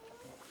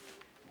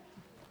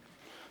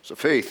So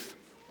Faith,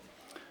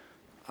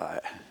 I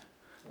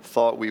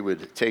thought we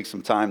would take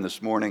some time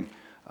this morning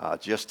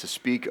just to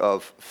speak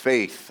of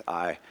faith.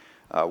 I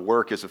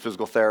work as a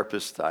physical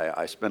therapist.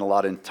 I spend a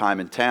lot of time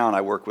in town.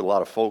 I work with a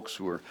lot of folks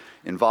who are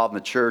involved in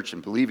the church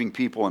and believing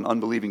people and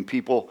unbelieving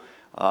people.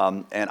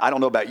 And I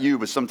don't know about you,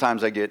 but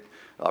sometimes I get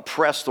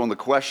pressed on the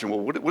question, well,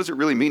 what does it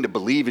really mean to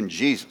believe in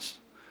Jesus?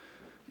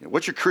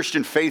 What's your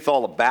Christian faith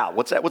all about?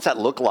 What's that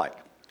look like?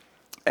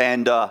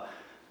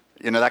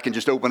 And that can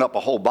just open up a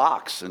whole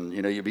box, and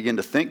you begin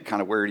to think,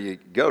 kind of, where do you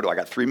go? Do I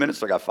got 3 minutes?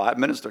 Do I got 5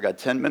 minutes? Do I got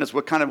 10 minutes?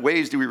 What kind of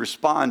ways do we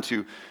respond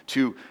to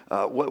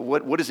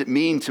what does it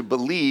mean to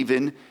believe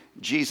in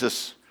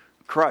Jesus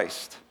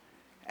Christ?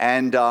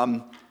 And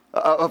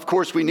of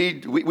course,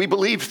 we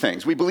believe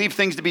things. We believe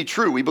things to be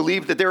true. We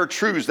believe that there are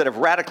truths that have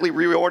radically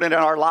reoriented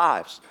our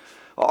lives.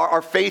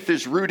 Our faith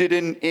is rooted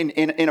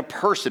in a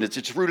person.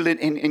 It's rooted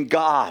in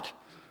God,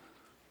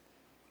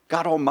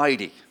 God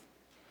Almighty.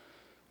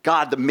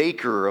 God, the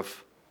maker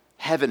of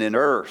heaven and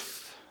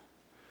earth.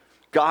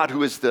 God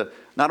who is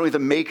not only the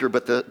maker,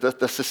 but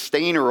the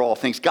sustainer of all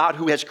things. God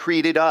who has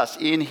created us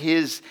in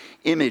his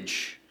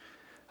image.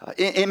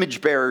 Image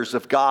bearers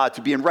of God,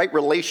 to be in right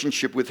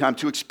relationship with him,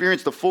 to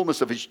experience the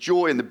fullness of his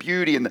joy and the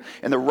beauty and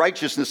the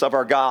righteousness of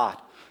our God.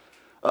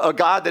 A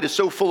God that is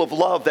so full of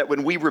love that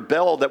when we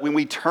rebel, that when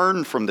we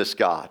turn from this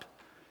God,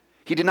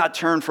 he did not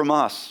turn from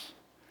us,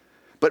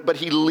 but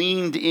he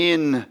leaned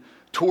in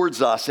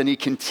towards us, and he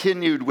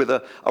continued with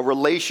a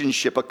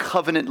relationship, a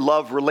covenant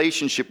love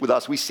relationship with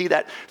us. We see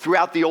that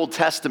throughout the Old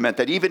Testament,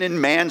 that even in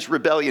man's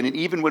rebellion, and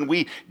even when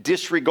we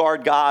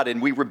disregard God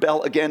and we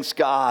rebel against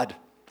God,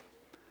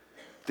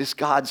 this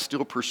God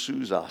still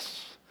pursues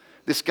us.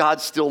 This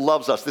God still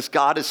loves us. This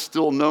God is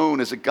still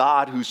known as a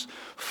God who's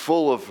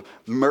full of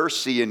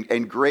mercy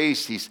and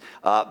grace. He's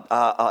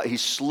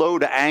slow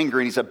to anger,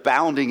 and he's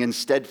abounding in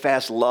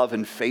steadfast love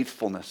and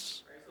faithfulness.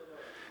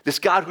 This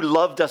God who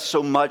loved us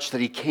so much that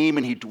he came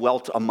and he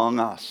dwelt among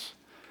us.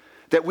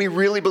 That we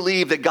really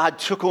believe that God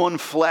took on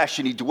flesh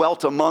and he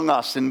dwelt among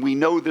us. And we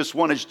know this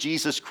one as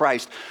Jesus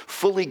Christ,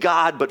 fully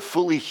God but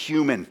fully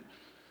human.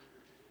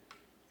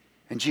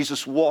 And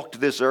Jesus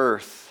walked this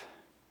earth.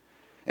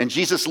 And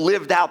Jesus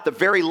lived out the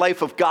very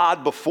life of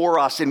God before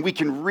us. And we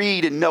can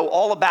read and know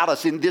all about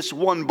us in this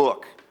one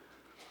book.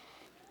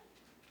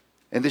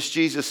 And this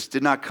Jesus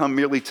did not come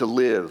merely to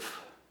live,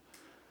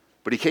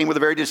 but he came with a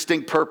very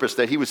distinct purpose,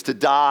 that he was to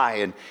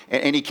die.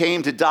 And he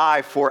came to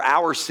die for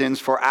our sins,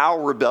 for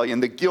our rebellion,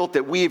 the guilt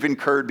that we've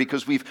incurred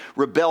because we've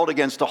rebelled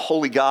against a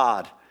holy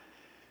God.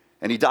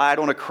 And he died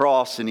on a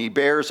cross, and he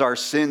bears our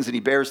sins, and he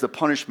bears the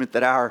punishment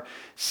that our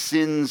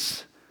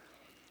sins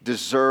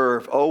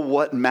deserve. Oh,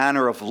 what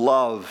manner of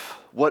love,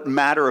 what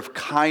manner of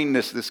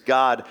kindness this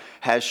God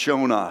has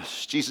shown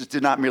us. Jesus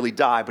did not merely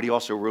die, but he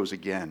also rose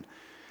again.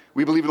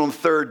 We believe that on the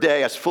third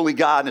day, as fully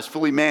God and as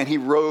fully man, he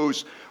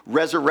rose,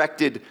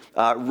 resurrected,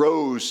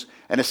 rose,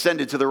 and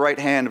ascended to the right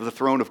hand of the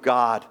throne of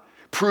God,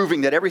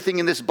 proving that everything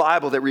in this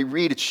Bible that we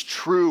read, it's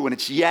true, and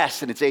it's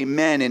yes, and it's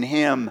amen in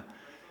him.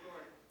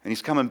 And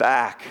he's coming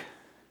back.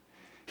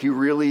 He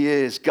really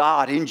is.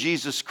 God in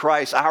Jesus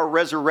Christ, our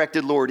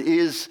resurrected Lord,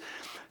 is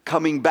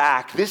coming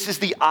back. This is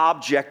the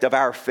object of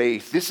our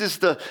faith. This is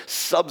the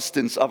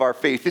substance of our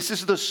faith. This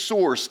is the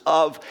source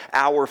of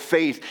our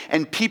faith.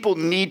 And people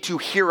need to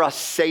hear us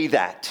say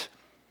that.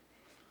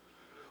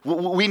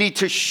 We need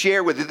to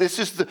share with it. This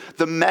is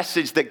the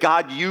message that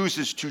God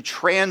uses to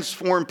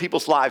transform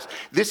people's lives.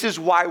 This is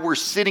why we're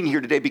sitting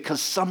here today,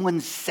 because someone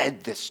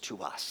said this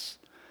to us.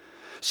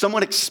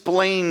 Someone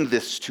explained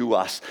this to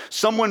us.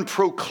 Someone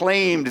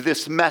proclaimed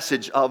this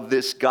message of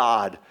this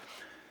God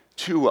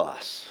to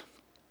us.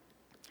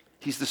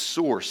 He's the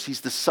source.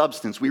 He's the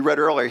substance. We read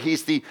earlier,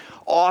 he's the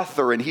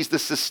author, and he's the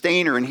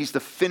sustainer, and he's the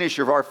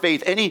finisher of our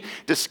faith. Any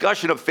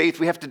discussion of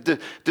faith, we have to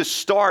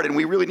start, and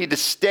we really need to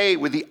stay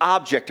with the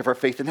object of our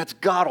faith, and that's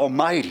God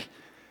Almighty,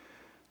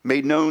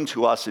 made known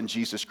to us in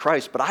Jesus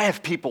Christ. But I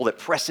have people that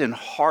press in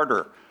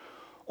harder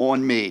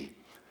on me,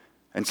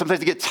 and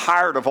sometimes they get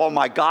tired of all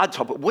my God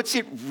talk. But what's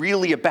it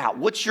really about?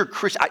 What's your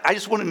I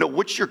just want to know,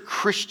 what's your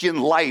Christian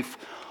life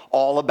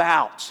all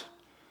about?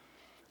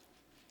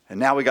 And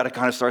now we got to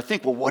kind of start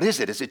thinking, well, what is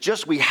it? Is it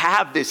just we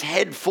have this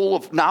head full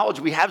of knowledge?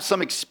 We have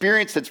some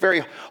experience that's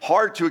very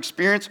hard to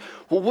experience.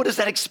 Well, what does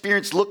that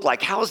experience look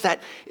like? How is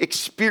that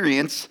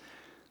experience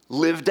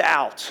lived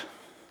out?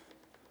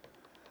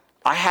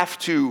 I've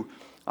chosen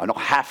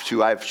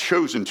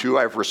to,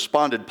 I've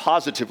responded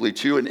positively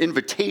to an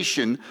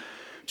invitation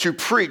to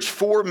preach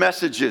 4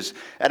 messages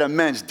at a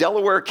men's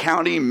Delaware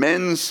County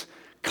men's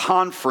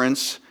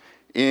conference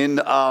in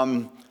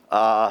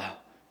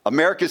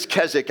America's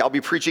Keswick. I'll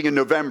be preaching in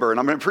November, and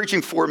I'm going to be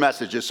preaching 4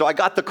 messages. So I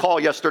got the call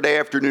yesterday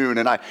afternoon,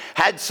 and I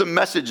had some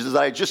messages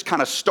that I just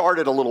kind of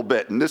started a little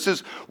bit. And this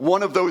is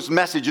one of those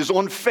messages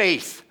on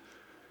faith.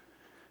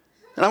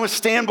 And I want to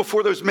stand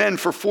before those men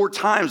for 4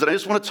 times, and I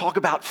just want to talk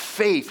about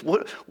faith.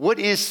 What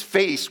is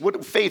faith? What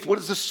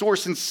is the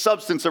source and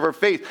substance of our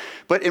faith?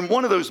 But in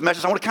one of those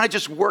messages, I want to kind of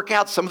just work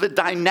out some of the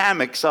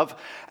dynamics of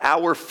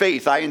our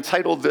faith. I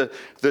entitled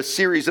the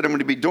series that I'm going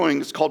to be doing,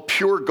 it's called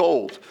Pure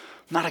Gold.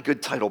 I'm not a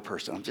good title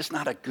person. I'm just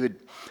not a good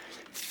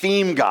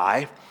theme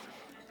guy.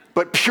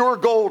 But pure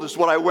gold is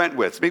what I went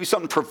with. Maybe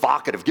something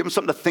provocative. Give them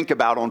something to think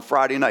about on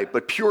Friday night.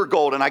 But pure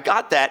gold. And I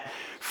got that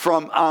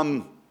from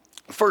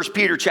 1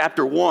 Peter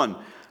chapter 1.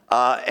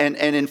 And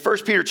in 1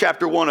 Peter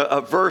chapter 1,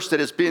 a verse that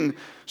has been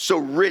so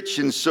rich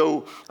and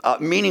so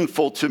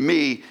meaningful to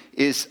me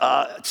is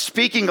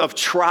speaking of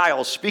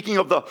trials, speaking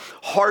of the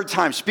hard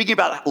times, speaking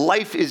about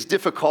life is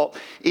difficult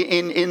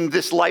in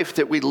this life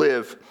that we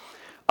live.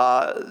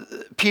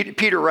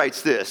 Peter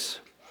writes this: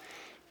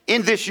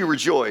 "In this you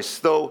rejoice,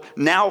 though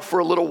now for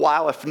a little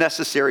while, if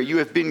necessary, you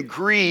have been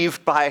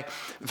grieved by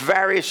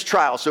various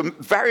trials." So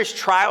various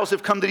trials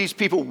have come to these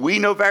people. We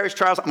know various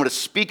trials. I'm going to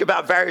speak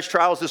about various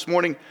trials this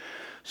morning,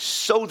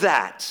 so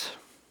that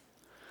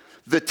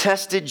the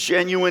tested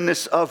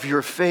genuineness of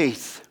your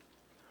faith,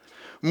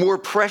 more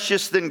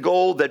precious than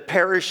gold that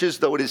perishes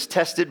though it is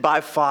tested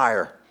by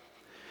fire,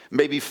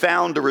 may be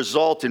found to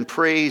result in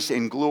praise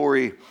and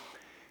glory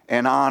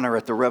and honor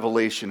at the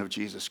revelation of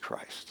Jesus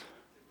Christ.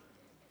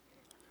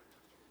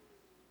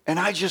 And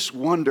I just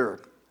wonder,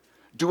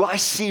 do I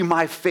see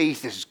my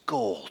faith as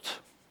gold?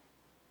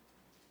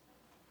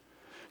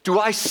 Do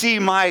I see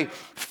my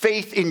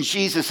faith in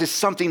Jesus as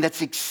something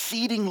that's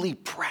exceedingly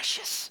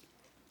precious?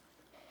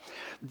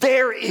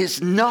 There is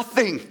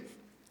nothing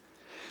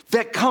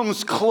that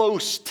comes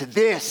close to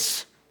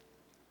this.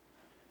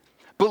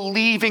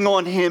 Believing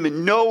on Him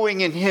and knowing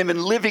in Him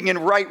and living in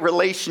right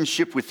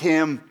relationship with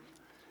Him.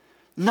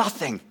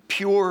 Nothing.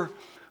 Pure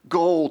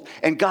gold.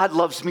 And God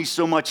loves me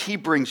so much, He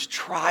brings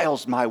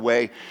trials my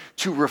way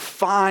to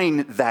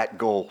refine that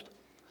gold.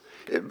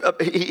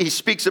 He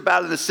speaks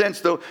about it in a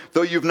sense, though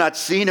you've not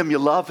seen Him, you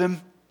love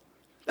Him.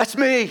 That's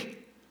me.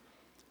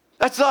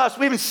 That's us.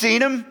 We haven't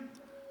seen Him,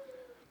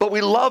 but we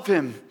love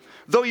Him.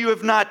 Though you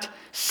have not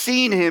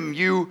seen Him,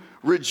 you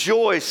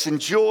rejoice in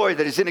joy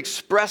that is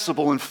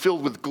inexpressible and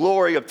filled with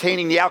glory,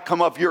 obtaining the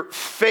outcome of your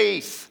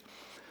faith,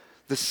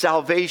 the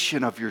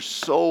salvation of your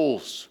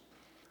souls.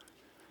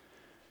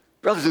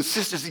 Brothers and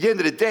sisters, at the end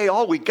of the day,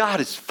 all we got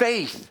is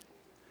faith.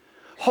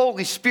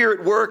 Holy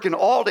Spirit work and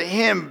all to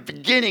Him,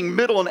 beginning,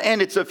 middle, and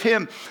end, it's of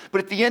Him.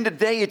 But at the end of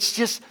the day, it's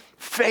just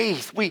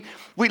faith. We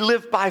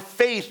live by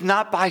faith,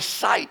 not by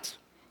sight.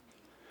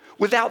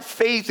 Without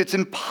faith, it's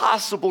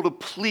impossible to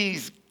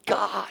please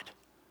God.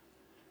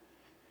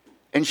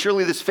 And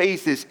surely this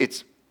faith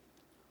it's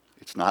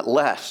not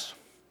less.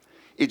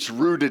 It's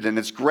rooted and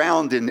it's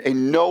grounded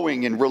in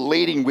knowing and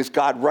relating with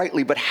God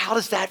rightly. But how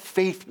does that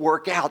faith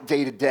work out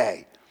day to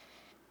day?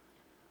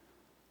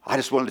 I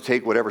just wanted to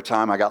take whatever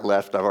time I got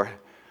left.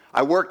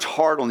 I worked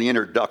hard on the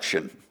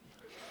introduction.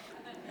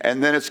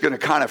 And then it's going to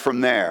kind of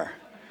from there.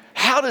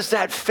 How does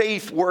that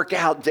faith work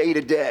out day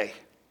to day?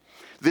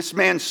 This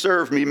man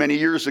served me many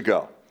years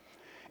ago.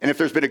 And if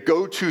there's been a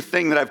go-to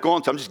thing that I've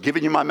gone to, I'm just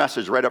giving you my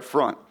message right up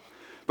front.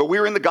 But we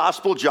were in the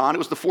Gospel of John. It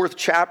was the 4th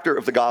chapter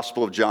of the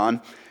Gospel of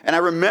John. And I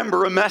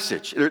remember a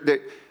message.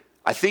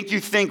 I think you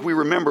think we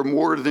remember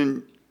more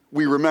than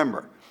we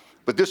remember.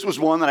 But this was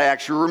one that I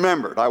actually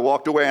remembered. I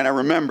walked away and I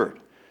remembered.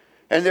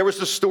 And there was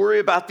the story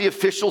about the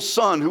official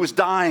son who was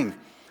dying.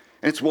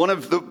 And it's one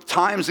of the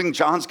times in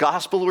John's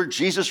Gospel where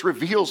Jesus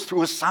reveals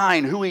through a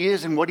sign who He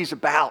is and what He's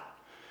about.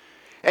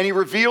 And He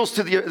reveals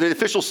to the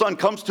official son,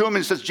 comes to him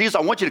and says, "Jesus,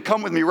 I want you to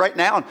come with me right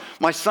now.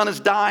 My son is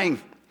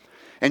dying."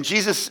 And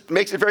Jesus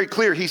makes it very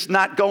clear He's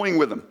not going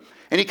with him.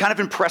 And He kind of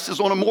impresses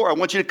on him more. "I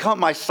want you to come.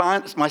 My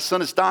son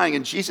is dying."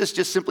 And Jesus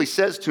just simply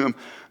says to him,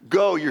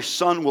 "Go, your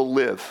son will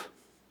live."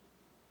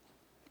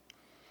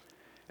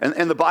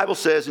 And the Bible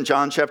says in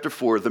John chapter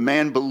 4, the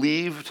man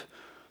believed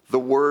the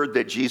word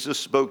that Jesus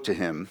spoke to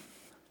him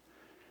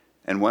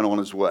and went on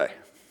his way.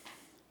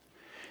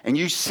 And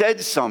you said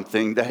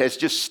something that has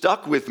just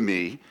stuck with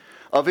me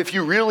of, if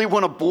you really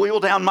want to boil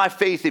down my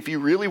faith, if you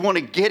really want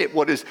to get it,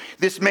 what is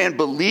this man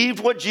believed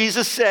what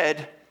Jesus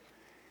said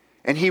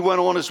and he went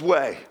on his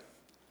way.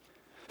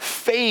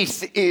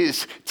 Faith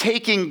is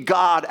taking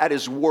God at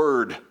His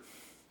word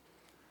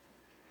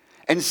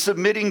and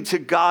submitting to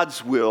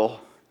God's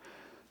will,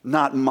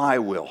 not my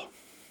will.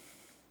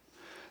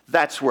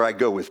 That's where I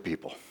go with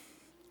people.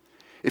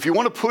 If you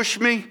want to push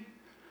me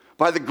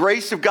by the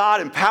grace of God,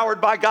 empowered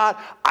by God,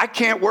 I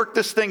can't work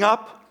this thing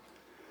up.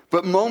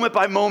 But moment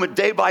by moment,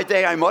 day by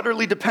day, I'm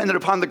utterly dependent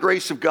upon the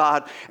grace of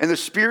God. And the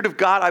Spirit of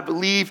God, I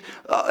believe,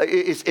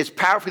 is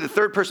powerfully, the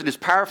third person is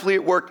powerfully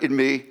at work in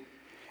me.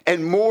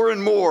 And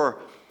more,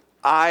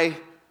 I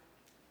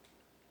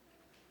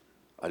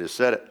just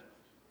said it.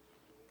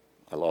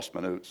 I lost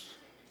my notes.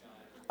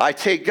 I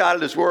take God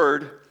at His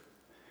word.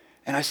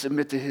 And I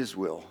submit to His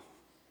will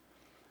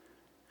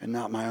and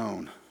not my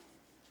own.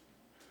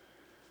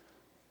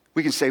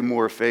 We can say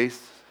more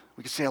faith.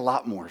 We can say a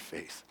lot more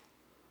faith.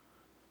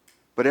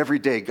 But every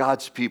day,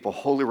 God's people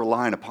wholly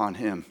relying upon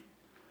Him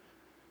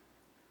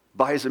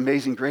by his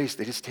amazing grace,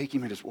 they just take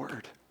him at his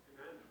word.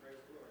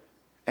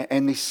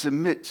 And they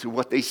submit to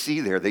what they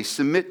see there. They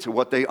submit to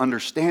what they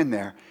understand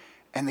there.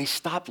 And they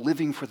stop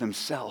living for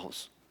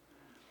themselves.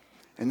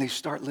 And they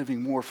start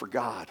living more for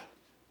God.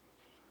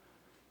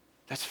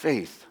 That's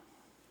faith.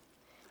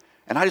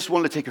 And I just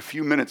wanted to take a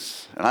few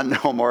minutes, and I know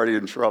I'm already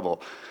in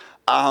trouble,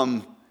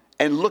 and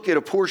look at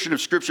a portion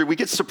of Scripture. We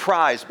get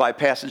surprised by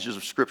passages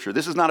of Scripture.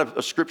 This is not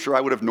a Scripture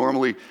I would have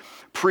normally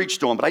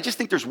preached on, but I just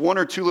think there's one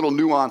or two little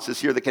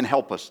nuances here that can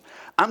help us.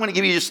 I'm going to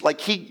give you just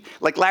like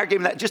Larry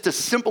gave me that, just a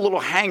simple little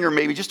hanger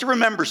maybe, just to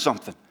remember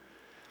something,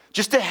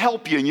 just to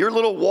help you in your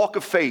little walk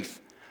of faith.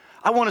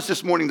 I want us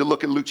this morning to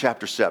look at Luke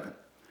chapter 7,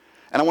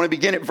 and I want to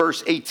begin at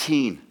verse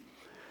 18,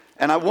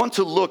 and I want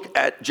to look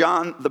at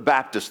John the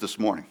Baptist this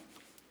morning.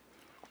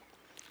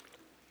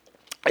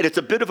 And it's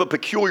a bit of a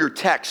peculiar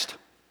text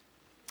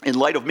in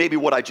light of maybe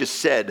what I just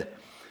said,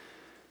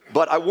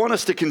 but I want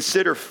us to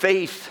consider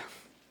faith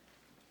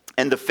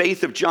and the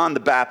faith of John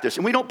the Baptist.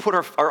 And we don't put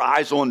our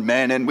eyes on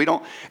men, and we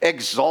don't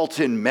exalt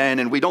in men,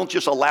 and we don't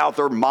just allow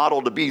their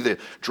model to be the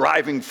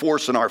driving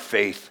force in our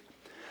faith.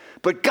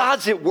 But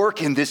God's at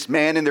work in this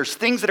man, and there's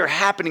things that are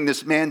happening in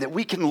this man that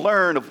we can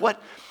learn of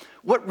what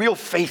real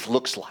faith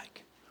looks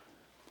like.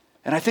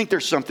 And I think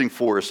there's something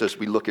for us as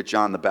we look at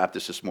John the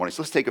Baptist this morning.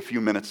 So let's take a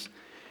few minutes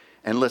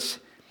and let's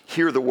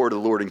hear the word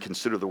of the Lord and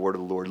consider the word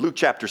of the Lord. Luke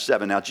chapter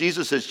 7. Now,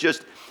 Jesus has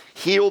just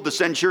healed the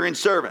centurion's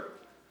servant.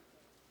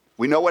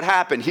 We know what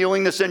happened,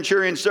 healing the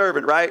centurion's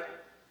servant, right?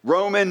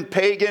 Roman,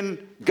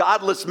 pagan,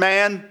 godless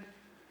man.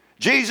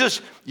 Jesus,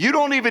 you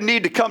don't even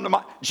need to come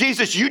to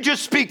Jesus, you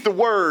just speak the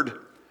word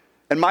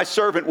and my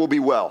servant will be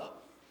well.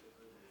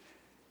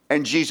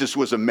 And Jesus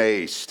was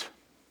amazed.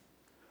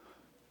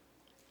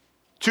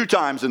 2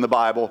 times in the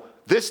Bible.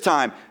 This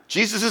time,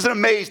 Jesus isn't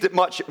amazed at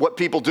much what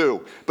people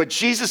do. But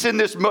Jesus in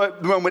this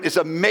moment is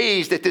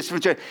amazed at this.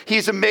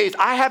 He's amazed.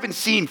 I haven't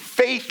seen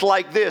faith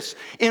like this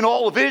in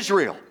all of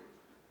Israel.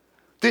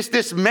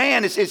 This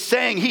man is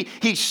saying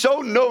he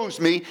so knows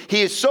me.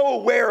 He is so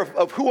aware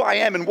of who I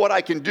am and what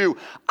I can do.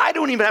 I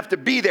don't even have to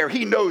be there.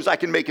 He knows I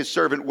can make his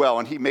servant well,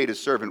 and he made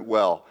his servant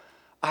well.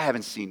 I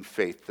haven't seen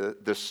faith.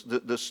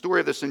 The story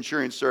of the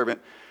centurion's servant,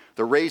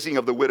 the raising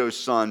of the widow's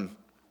son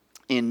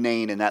in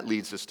Nain, and that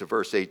leads us to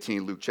verse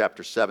 18, Luke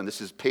chapter 7. This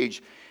is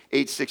page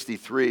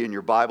 863 in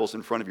your Bibles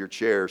in front of your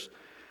chairs.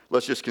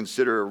 Let's just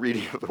consider a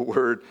reading of the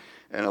word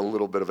and a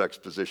little bit of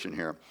exposition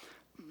here.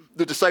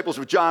 The disciples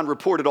of John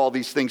reported all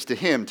these things to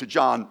him, to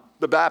John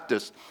the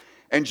Baptist.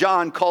 And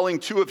John, calling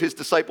 2 of his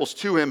disciples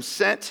to him,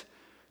 sent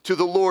to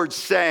the Lord,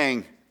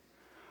 saying,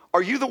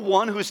 "Are you the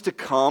one who is to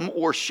come,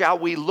 or shall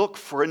we look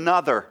for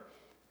another?"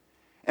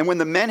 And when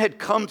the men had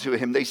come to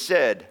him, they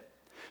said,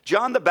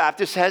 "John the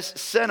Baptist has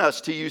sent us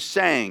to you,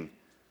 saying,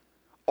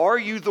 'Are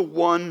you the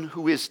one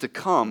who is to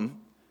come,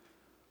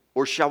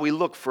 or shall we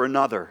look for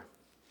another?'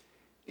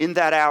 In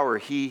that hour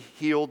he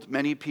healed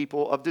many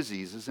people of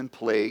diseases and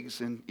plagues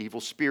and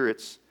evil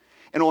spirits,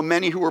 and on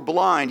many who were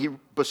blind he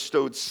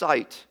bestowed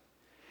sight.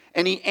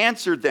 And he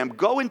answered them,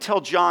 'Go and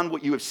tell John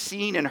what you have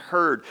seen and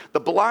heard. The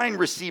blind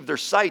receive their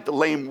sight, the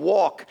lame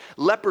walk,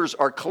 lepers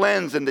are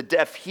cleansed, and the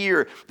deaf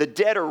hear, the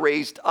dead are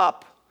raised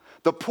up.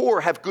 The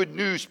poor have good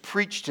news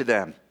preached to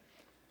them.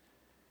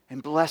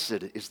 And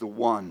blessed is the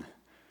one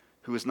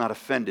who is not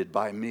offended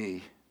by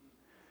me.'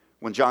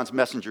 When John's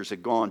messengers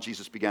had gone,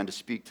 Jesus began to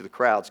speak to the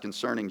crowds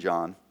concerning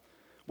John.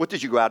 'What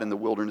did you go out in the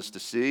wilderness to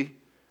see?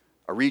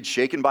 A reed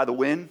shaken by the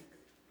wind?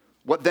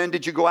 What then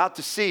did you go out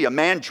to see? A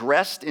man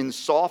dressed in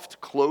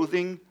soft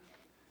clothing?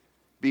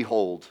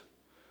 Behold,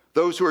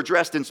 those who are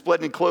dressed in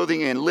splendid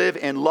clothing and live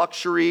in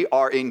luxury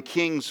are in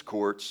king's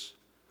courts.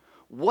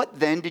 What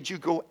then did you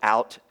go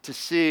out to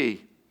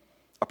see?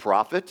 A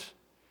prophet?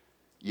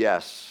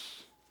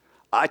 Yes,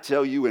 I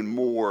tell you, and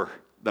more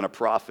than a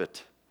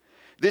prophet.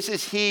 This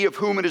is he of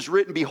whom it is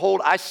written, behold,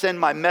 I send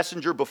my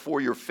messenger before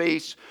your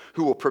face,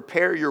 who will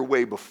prepare your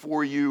way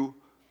before you.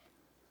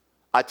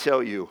 I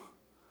tell you,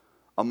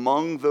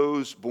 among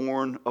those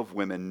born of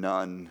women,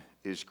 none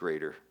is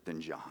greater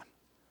than John.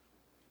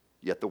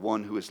 Yet the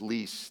one who is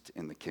least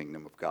in the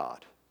kingdom of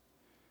God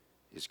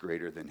is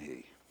greater than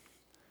he.'"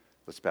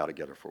 Let's bow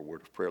together for a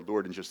word of prayer.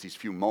 Lord, in just these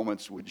few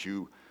moments, would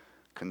you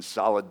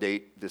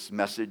consolidate this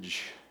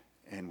message,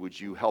 and would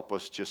you help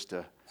us just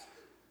to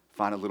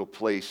find a little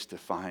place to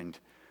find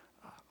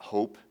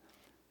hope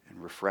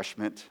and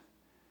refreshment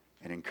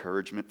and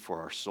encouragement for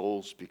our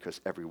souls,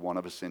 because every one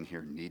of us in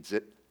here needs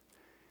it.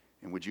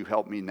 And would you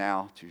help me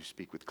now to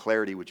speak with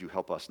clarity? Would you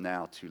help us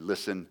now to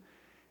listen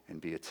and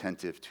be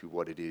attentive to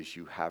what it is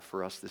you have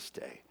for us this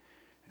day?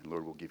 And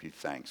Lord, we'll give you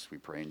thanks. We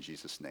pray in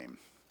Jesus' name.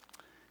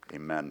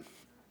 Amen.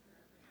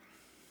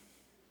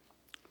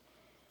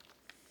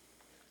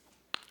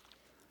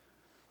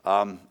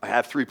 I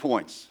have 3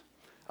 points.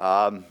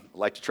 I'd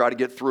like to try to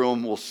get through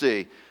them. We'll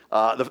see.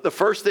 The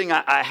first thing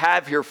I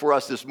have here for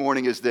us this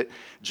morning is that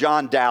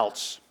John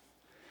doubts.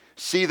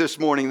 See this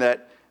morning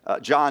that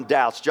John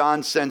doubts.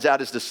 John sends out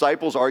his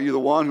disciples. Are you the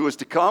one who is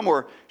to come,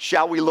 or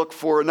shall we look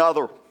for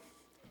another?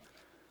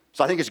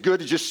 So I think it's good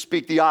to just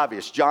speak the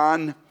obvious.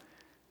 John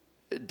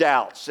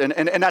doubts. And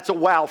that's a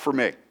wow for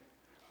me.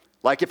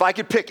 Like if I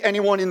could pick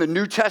anyone in the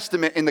New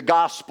Testament, in the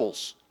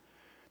Gospels,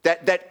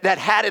 that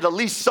had it at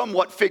least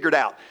somewhat figured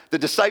out. The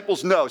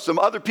disciples, no. Some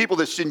other people,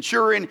 the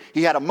centurion,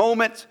 he had a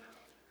moment.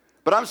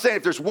 But I'm saying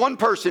if there's one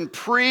person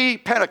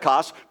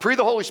pre-Pentecost, pre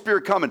the Holy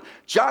Spirit coming,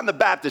 John the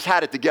Baptist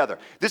had it together.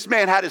 This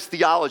man had his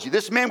theology.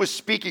 This man was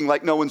speaking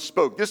like no one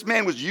spoke. This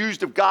man was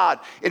used of God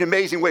in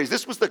amazing ways.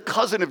 This was the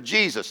cousin of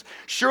Jesus.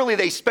 Surely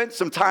they spent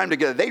some time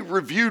together. They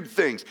reviewed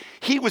things.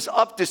 He was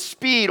up to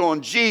speed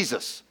on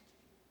Jesus.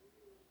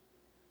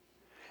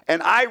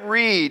 And I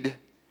read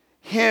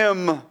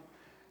him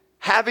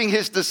having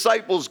his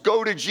disciples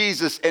go to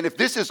Jesus, and if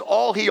this is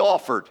all he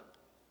offered,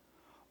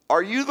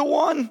 are you the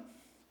one?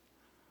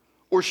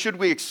 Or should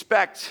we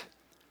expect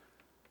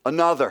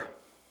another?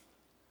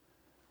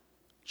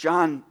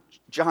 John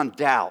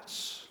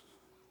doubts.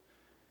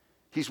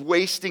 He's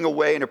wasting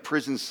away in a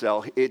prison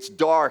cell. It's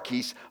dark.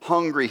 He's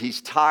hungry.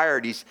 He's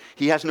tired.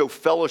 He has no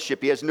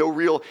fellowship. He has no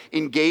real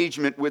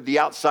engagement with the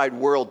outside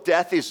world.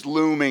 Death is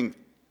looming.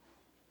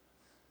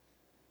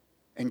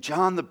 And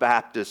John the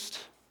Baptist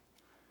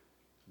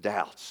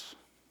doubts.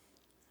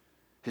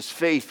 His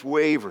faith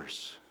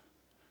wavers.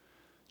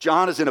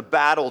 John is in a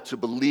battle to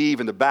believe,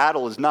 and the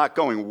battle is not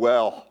going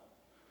well.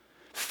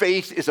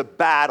 Faith is a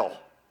battle,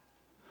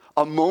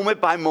 a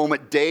moment by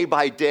moment, day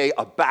by day,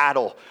 a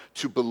battle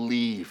to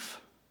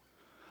believe.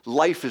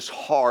 Life is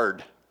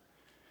hard.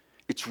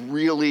 It's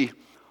really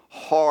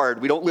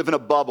hard. We don't live in a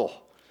bubble.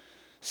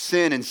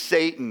 Sin and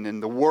Satan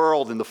and the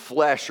world and the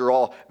flesh are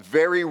all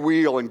very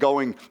real and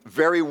going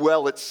very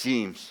well, it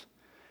seems.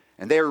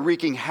 And they are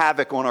wreaking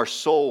havoc on our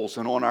souls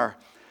and on our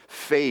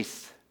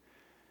faith.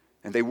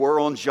 And they were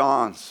on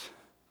John's.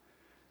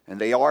 And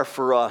they are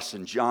for us,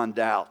 and John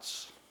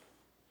doubts.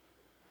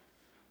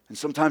 And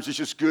sometimes it's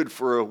just good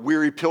for a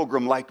weary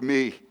pilgrim like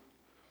me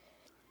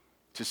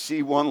to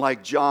see one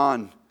like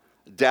John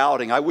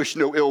doubting. I wish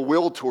no ill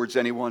will towards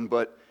anyone,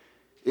 but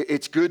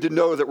it's good to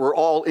know that we're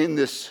all in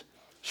this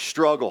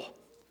struggle.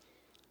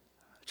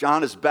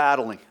 John is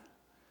battling.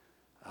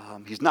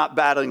 He's not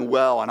battling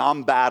well, and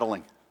I'm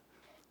battling.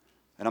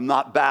 And I'm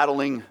not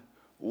battling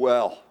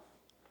well.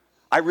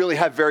 I really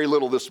have very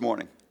little this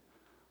morning.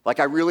 Like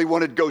I really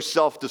wanted to go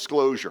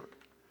self-disclosure.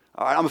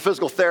 All right, I'm a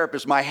physical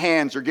therapist. My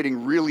hands are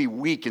getting really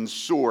weak and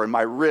sore, and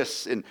my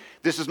wrists, and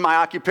this is my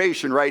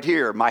occupation right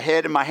here, my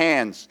head and my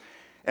hands.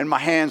 And my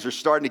hands are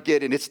starting to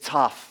get, and it's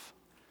tough.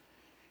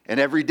 And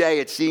every day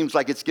it seems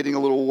like it's getting a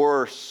little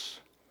worse.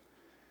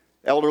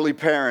 Elderly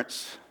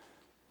parents,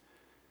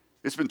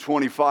 it's been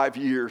 25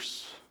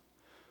 years.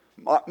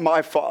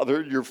 My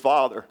father, your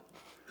father,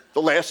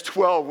 the last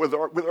 12 with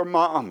our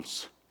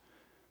moms.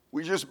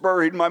 We just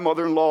buried my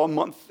mother-in-law a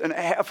month and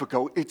a half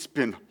ago. It's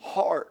been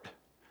hard.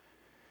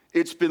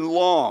 It's been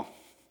long.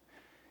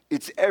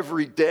 It's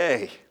every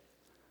day.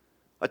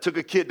 I took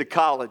a kid to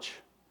college,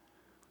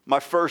 my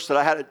first, that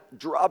I had to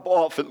drop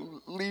off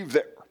and leave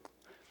there.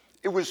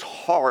 It was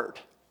hard.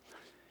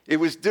 It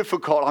was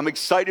difficult. I'm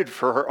excited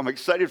for her. I'm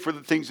excited for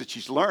the things that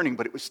she's learning,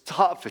 but it was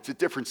tough. It's a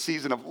different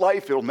season of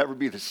life. It'll never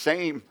be the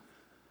same.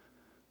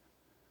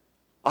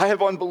 I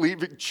have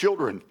unbelieving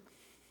children.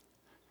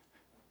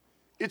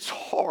 It's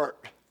hard.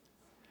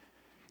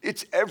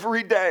 It's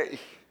every day.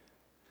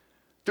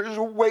 There's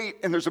a weight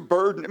and there's a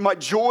burden. And my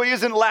joy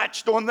isn't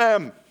latched on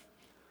them.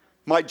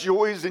 My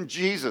joy is in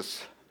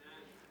Jesus.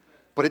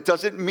 But it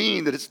doesn't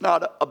mean that it's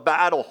not a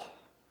battle.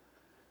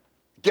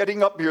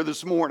 Getting up here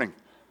this morning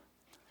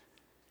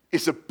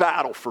is a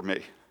battle for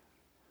me.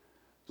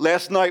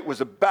 Last night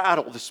was a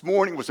battle. This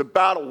morning was a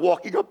battle.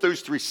 Walking up those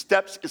 3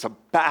 steps is a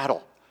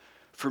battle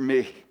for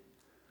me.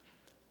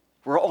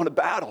 We're all in a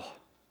battle.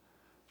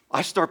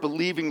 I start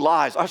believing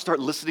lies. I start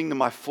listening to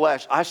my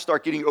flesh. I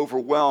start getting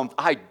overwhelmed.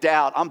 I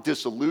doubt. I'm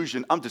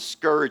disillusioned. I'm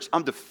discouraged.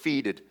 I'm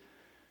defeated.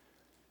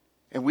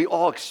 And we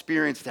all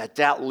experience that.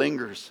 Doubt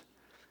lingers.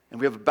 And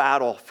we have a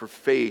battle for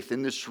faith.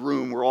 In this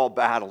room, we're all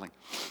battling.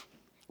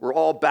 We're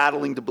all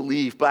battling to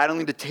believe,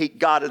 battling to take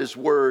God at His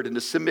word and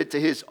to submit to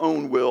His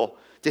own will,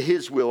 to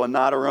His will and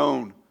not our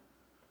own.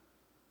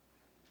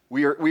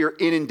 We are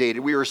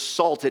inundated. We are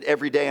assaulted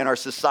every day in our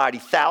society.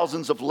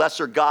 Thousands of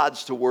lesser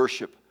gods to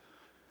worship.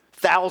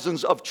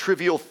 Thousands of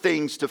trivial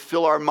things to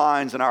fill our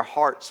minds and our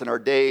hearts and our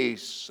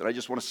days. And I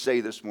just want to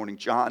say this morning,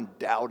 John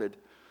doubted.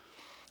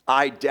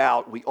 I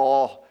doubt. We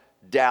all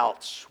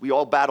doubt. We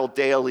all battle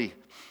daily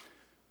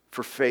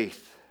for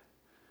faith.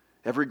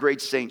 Every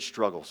great saint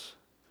struggles.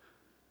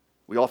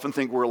 We often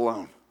think we're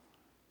alone.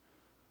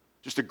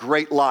 Just a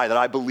great lie that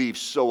I believe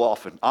so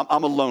often.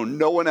 I'm alone.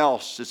 No one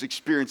else is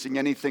experiencing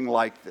anything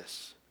like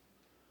this.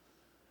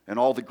 And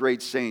all the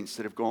great saints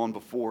that have gone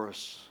before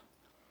us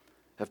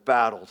have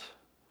battled.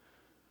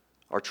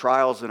 Our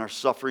trials and our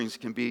sufferings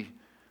can be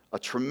a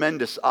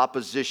tremendous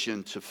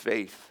opposition to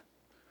faith.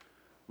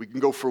 We can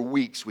go for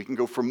weeks, we can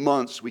go for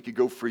months, we could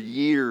go for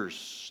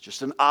years,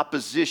 just an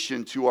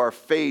opposition to our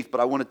faith. But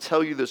I want to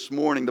tell you this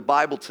morning, the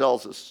Bible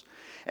tells us,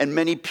 and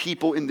many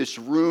people in this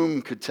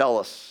room could tell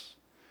us,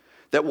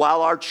 that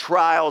while our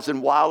trials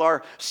and while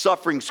our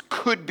sufferings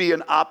could be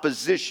an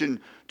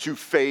opposition to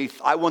faith,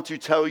 I want to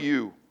tell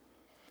you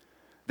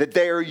that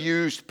they are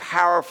used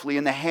powerfully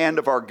in the hand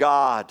of our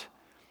God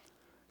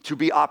to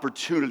be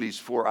opportunities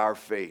for our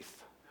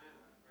faith.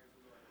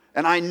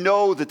 And I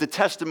know that the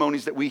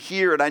testimonies that we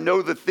hear, and I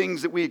know the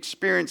things that we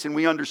experience and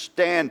we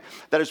understand,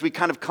 that as we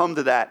kind of come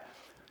to that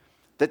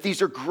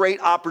these are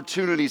great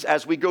opportunities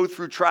as we go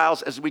through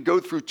trials, as we go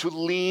through, to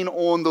lean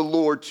on the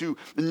Lord, to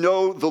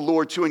know the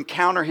Lord, to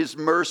encounter His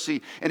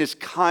mercy and His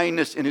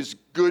kindness and His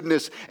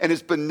goodness and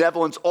His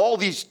benevolence. All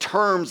these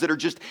terms that are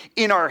just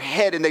in our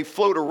head and they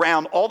float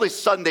around, all of a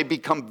sudden they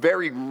become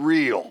very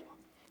real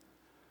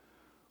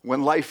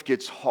when life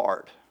gets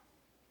hard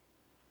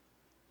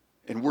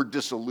and we're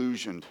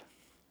disillusioned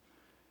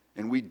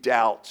and we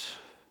doubt.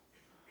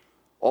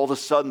 All of a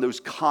sudden those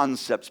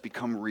concepts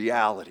become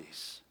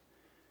realities.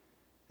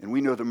 And we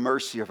know the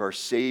mercy of our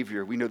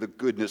Savior. We know the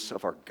goodness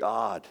of our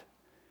God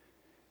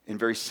in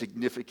very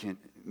significant,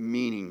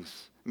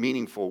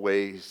 meaningful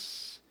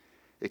ways.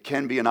 It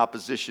can be in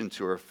opposition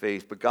to our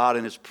faith, but God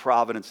in His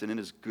providence and in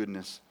His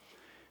goodness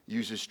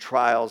uses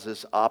trials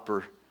as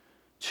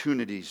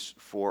opportunities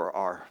for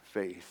our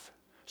faith.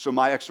 So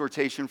my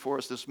exhortation for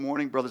us this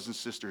morning, brothers and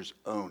sisters,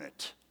 own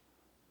it.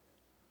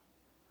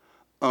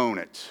 Own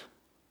it.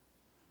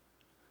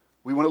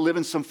 We want to live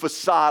in some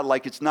facade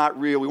like it's not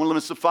real. We want to live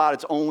in some facade,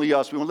 it's only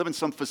us. We want to live in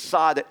some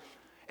facade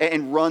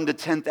and run to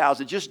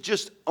 10,000.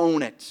 Just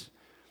own it.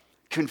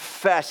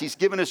 Confess. He's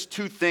given us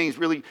two things,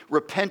 really,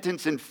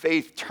 repentance and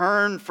faith.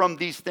 Turn from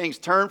these things.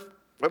 Turn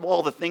from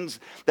all the things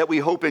that we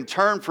hope in.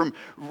 Turn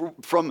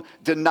from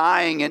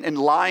denying and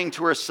lying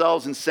to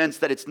ourselves and sense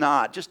that it's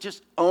not.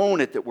 Just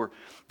own it that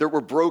we're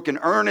broken.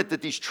 Earn it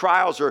that these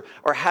trials are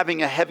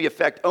having a heavy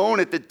effect. Own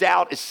it that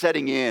doubt is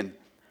setting in.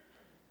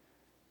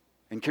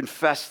 And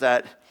confess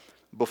that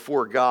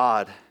before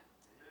God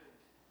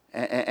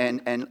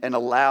and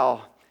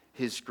allow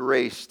His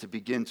grace to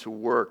begin to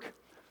work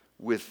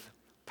with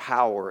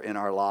power in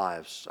our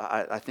lives.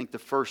 I think the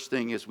first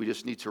thing is we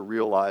just need to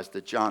realize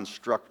that John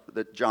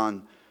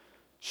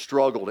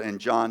struggled and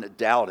John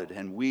doubted,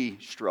 and we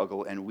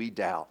struggle and we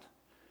doubt.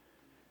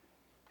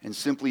 And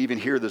simply even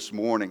here this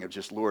morning of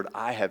just, Lord,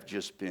 I have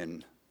just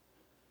been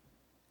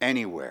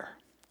anywhere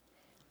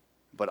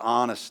but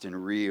honest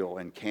and real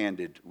and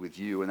candid with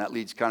you. And that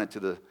leads kind of to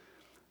the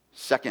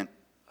second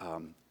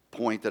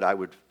point that I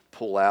would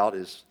pull out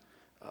is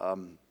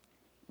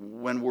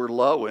when we're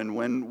low and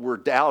when we're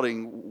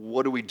doubting,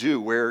 what do we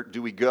do? Where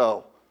do we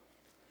go?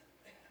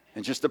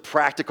 And just the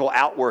practical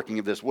outworking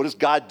of this. What does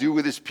God do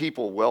with His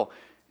people? Well,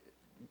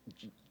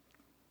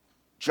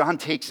 John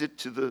takes it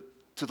to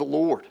the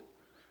Lord.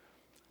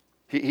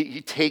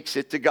 He takes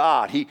it to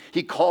God.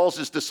 He calls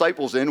his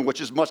disciples in,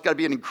 which must got to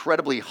be an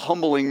incredibly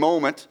humbling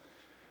moment.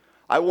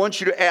 I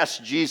want you to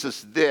ask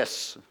Jesus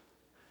this.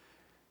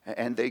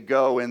 And they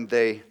go and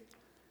they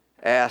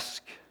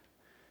ask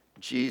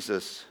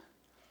Jesus,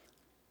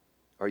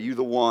 are you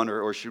the one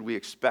or should we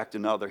expect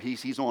another?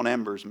 He's on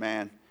embers,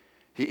 man.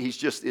 He's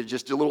just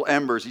a little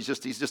embers. He's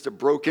just a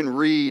broken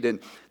reed, and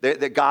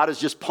that God is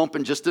just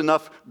pumping just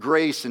enough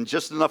grace and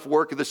just enough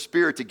work of the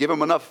Spirit to give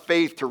him enough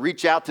faith to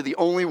reach out to the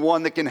only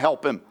one that can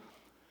help him.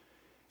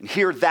 And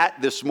hear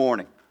that this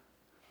morning.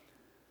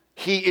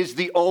 He is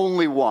the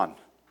only one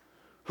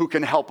who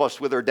can help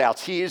us with our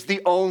doubts. He is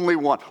the only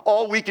one.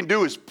 All we can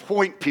do is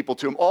point people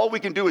to him. All we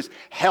can do is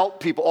help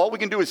people. All we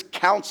can do is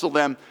counsel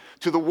them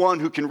to the one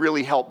who can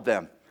really help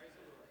them.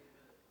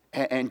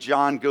 And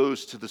John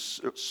goes to the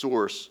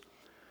source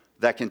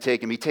that can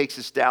take him. He takes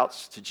his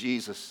doubts to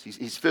Jesus.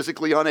 He's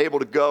physically unable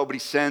to go, but he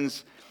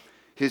sends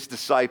his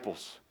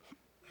disciples.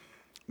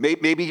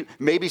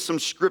 Maybe some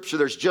scripture,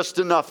 there's just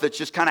enough that's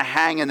just kind of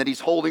hanging that he's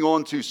holding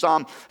on to.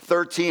 Psalm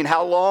 13,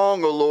 how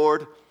long, O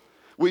Lord,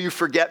 will you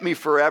forget me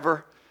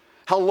forever?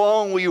 How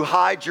long will you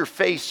hide your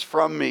face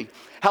from me?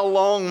 How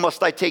long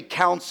must I take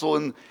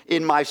counsel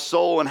in my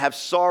soul and have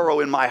sorrow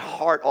in my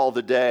heart all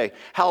the day?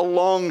 How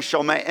long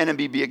shall my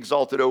enemy be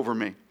exalted over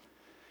me?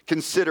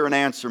 Consider and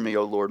answer me,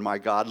 O Lord my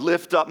God.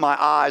 Lift up my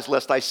eyes,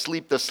 lest I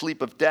sleep the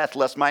sleep of death,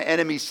 lest my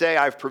enemies say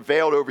I've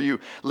prevailed over you,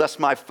 lest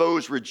my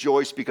foes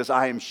rejoice because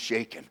I am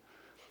shaken.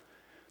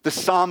 The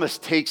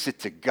psalmist takes it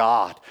to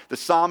God. The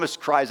psalmist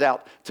cries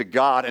out to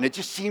God, and it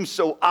just seems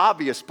so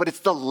obvious, but it's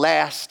the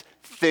last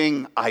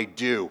thing I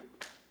do.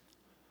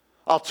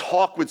 I'll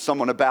talk with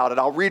someone about it.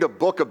 I'll read a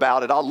book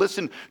about it. I'll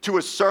listen to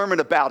a sermon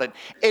about it.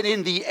 And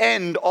in the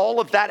end, all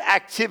of that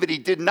activity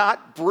did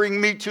not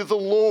bring me to the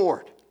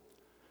Lord.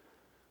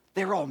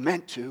 They were all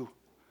meant to.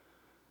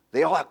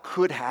 They all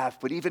could have.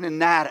 But even in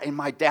that, in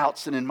my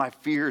doubts and in my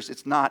fears,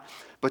 it's not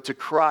but to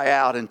cry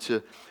out and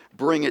to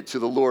bring it to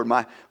the Lord.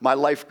 My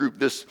life group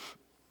this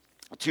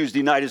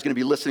Tuesday night is going to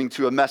be listening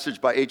to a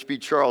message by H.B.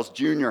 Charles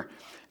Jr.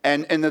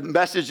 And the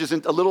message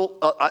isn't a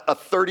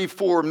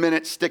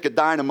 34-minute stick of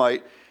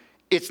dynamite.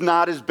 It's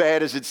not as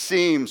bad as it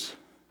seems.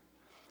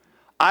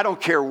 I don't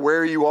care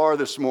where you are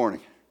this morning.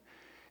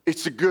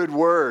 It's a good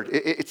word.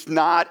 It's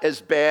not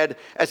as bad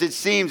as it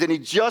seems. And he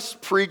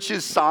just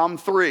preaches Psalm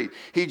 3.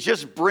 He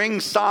just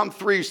brings Psalm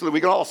 3 so that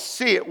we can all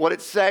see it, what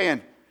it's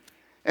saying.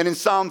 And in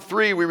Psalm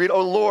 3, we read,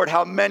 "O Lord,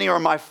 how many are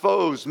my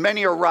foes?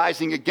 Many are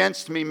rising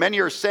against me. Many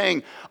are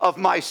saying of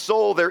my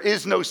soul, there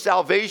is no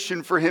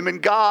salvation for him in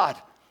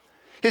God."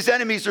 His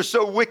enemies are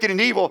so wicked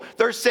and evil,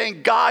 they're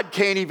saying God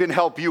can't even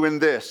help you in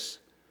this.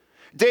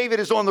 David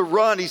is on the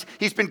run.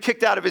 He's been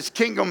kicked out of his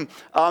kingdom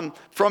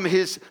from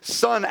his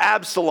son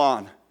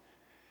Absalom.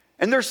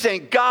 And they're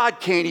saying God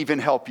can't even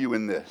help you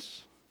in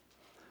this.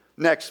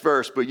 Next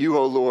verse, "But you,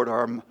 O Lord,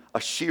 are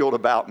a shield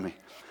about me,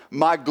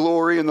 my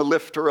glory and the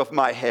lifter of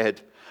my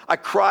head. I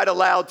cried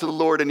aloud to the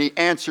Lord, and he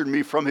answered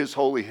me from his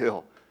holy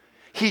hill."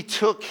 He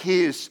took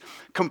his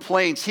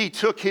complaints, he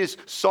took his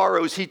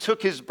sorrows, he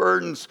took his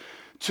burdens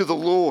to the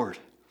Lord.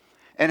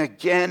 And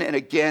again and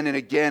again and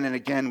again and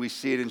again, we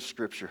see it in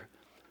Scripture.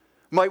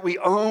 Might we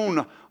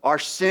own our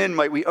sin,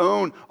 might we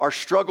own our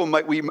struggle,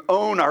 might we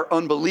own our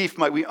unbelief,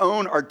 might we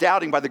own our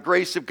doubting by the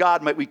grace of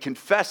God, might we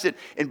confess it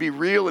and be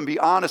real and be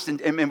honest,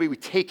 and may we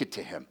take it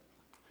to him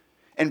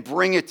and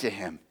bring it to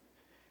him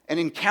and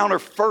encounter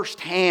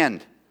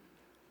firsthand.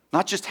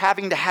 Not just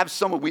having to have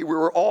someone,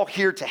 we're all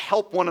here to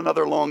help one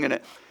another along in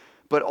it,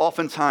 but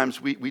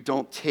oftentimes we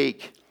don't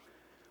take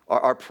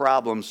our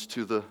problems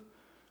to the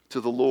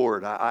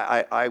Lord.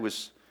 I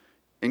was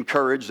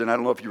encouraged, and I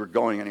don't know if you were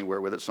going anywhere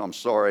with it, so I'm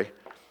sorry.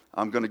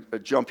 I'm going to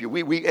jump you.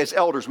 We as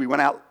elders, we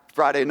went out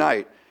Friday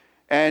night,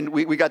 and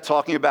we got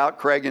talking about,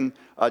 Craig and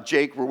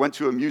Jake, we went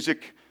to a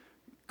music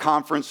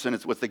conference, and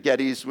it's with the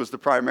Gettys was the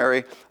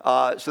primary.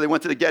 So they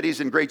went to the Gettys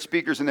and great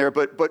speakers in there,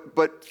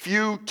 but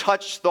few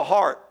touched the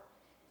heart,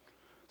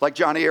 like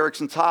Johnny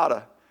Erickson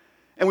Tata.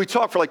 And we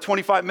talked for like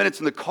 25 minutes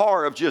in the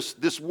car of just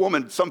this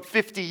woman, some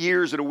 50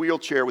 years in a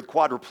wheelchair with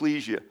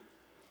quadriplegia.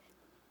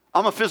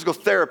 I'm a physical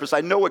therapist.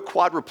 I know what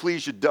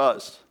quadriplegia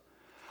does.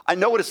 I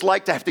know what it's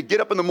like to have to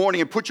get up in the morning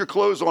and put your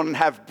clothes on and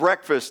have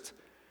breakfast.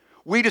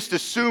 We just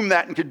assume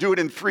that and could do it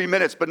in 3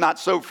 minutes, but not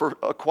so for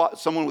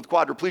someone with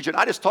quadriplegia. And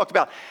I just talked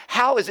about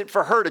how is it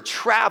for her to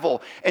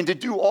travel and to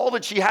do all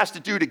that she has to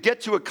do to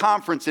get to a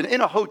conference and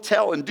in a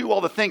hotel and do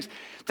all the things.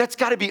 That's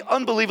got to be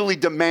unbelievably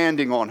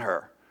demanding on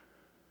her.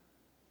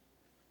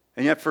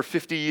 And yet for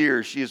 50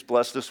 years, she has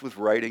blessed us with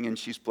writing, and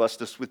she's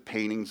blessed us with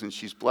paintings, and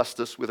she's blessed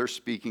us with her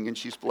speaking, and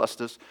she's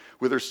blessed us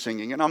with her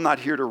singing. And I'm not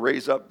here to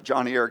raise up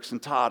Johnny Erickson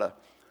Tata.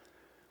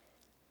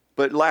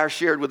 But Larry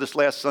shared with us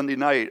last Sunday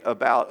night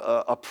about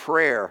a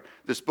prayer.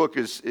 This book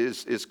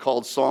is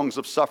called Songs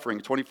of Suffering,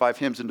 25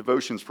 Hymns and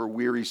Devotions for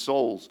Weary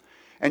Souls.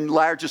 And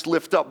Larry just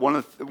lifted up one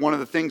of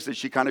the things that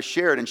she kind of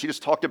shared, and she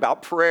just talked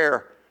about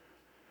prayer.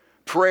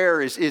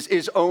 Prayer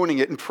is owning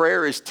it, and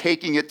prayer is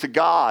taking it to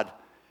God.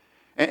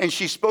 And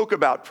she spoke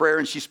about prayer,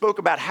 and she spoke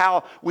about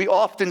how we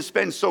often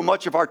spend so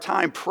much of our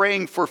time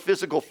praying for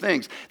physical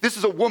things. This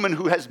is a woman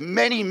who has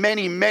many,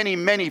 many, many,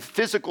 many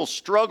physical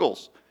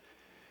struggles.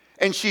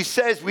 And she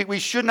says we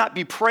should not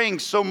be praying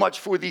so much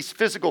for these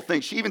physical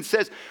things. She even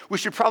says we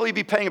should probably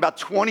be praying about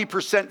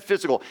 20%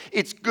 physical.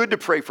 It's good to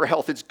pray for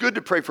health. It's good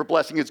to pray for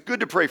blessing. It's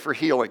good to pray for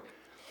healing.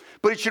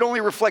 But it should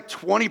only reflect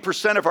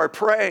 20% of our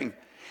praying.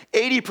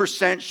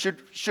 80%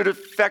 should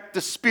affect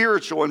the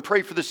spiritual, and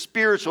pray for the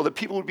spiritual, that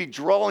people would be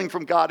drawing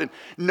from God and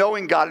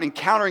knowing God and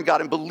encountering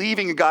God and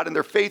believing in God, and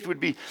their faith would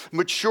be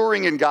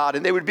maturing in God,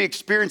 and they would be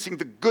experiencing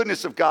the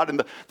goodness of God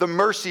and the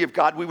mercy of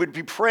God. We would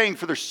be praying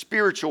for their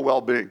spiritual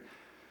well-being.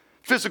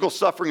 Physical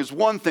suffering is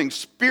one thing.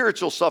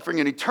 Spiritual suffering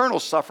and eternal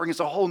suffering is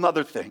a whole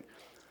other thing.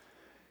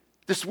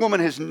 This woman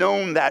has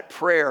known that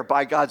prayer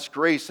by God's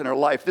grace in her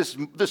life.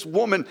 This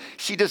woman,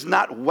 she does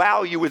not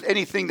wow you with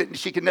anything that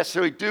she can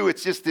necessarily do.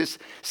 It's just this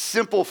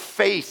simple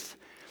faith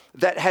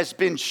that has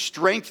been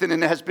strengthened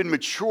and has been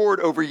matured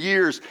over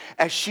years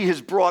as she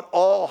has brought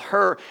all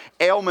her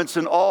ailments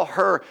and all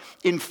her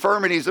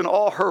infirmities and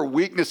all her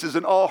weaknesses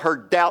and all her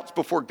doubts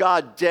before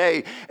God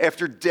day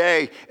after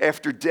day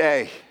after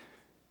day.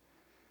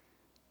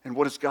 And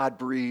what does God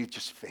breathe?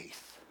 Just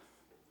faith.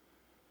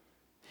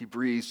 He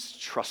breathes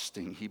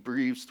trusting. He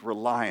breathes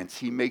reliance.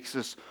 He makes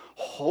us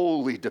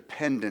wholly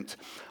dependent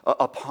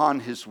upon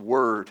His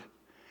word.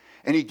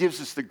 And He gives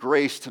us the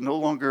grace to no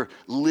longer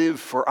live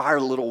for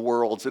our little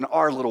worlds and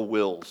our little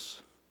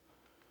wills,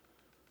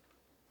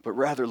 but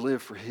rather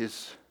live for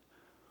His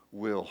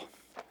will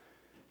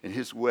and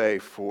His way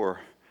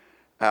for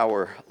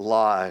our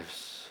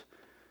lives.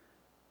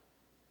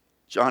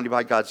 Johnny,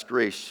 by God's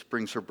grace,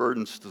 brings her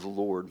burdens to the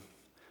Lord.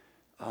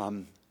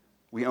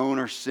 We own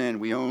our sin,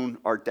 we own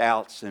our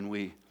doubts, and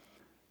we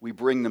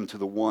bring them to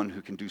the one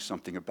who can do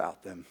something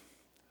about them.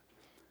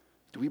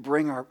 Do we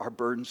bring our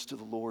burdens to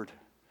the Lord?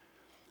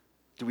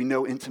 Do we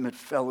know intimate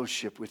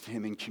fellowship with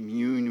Him and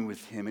communion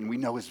with Him, and we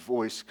know His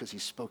voice because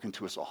He's spoken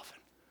to us often?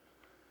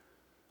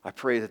 I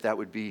pray that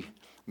would be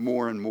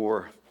more and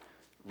more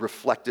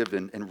reflective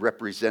and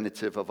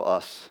representative of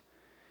us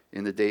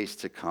in the days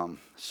to come.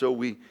 So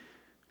we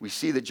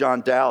see that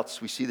John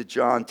doubts. We see that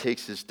John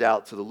takes his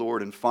doubt to the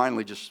Lord. And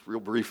finally, just real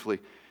briefly,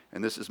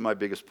 and this is my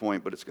biggest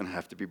point, but it's going to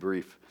have to be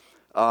brief.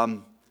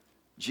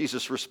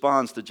 Jesus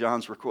responds to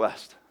John's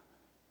request.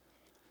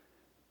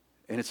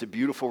 And it's a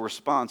beautiful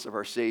response of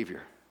our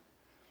Savior.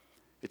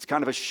 It's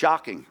kind of a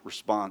shocking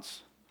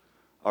response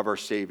of our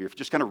Savior. If you're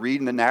just kind of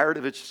reading the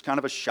narrative, it's just kind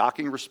of a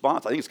shocking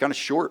response. I think it's kind of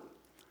short.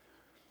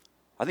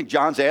 I think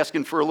John's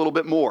asking for a little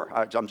bit more.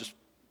 I'm just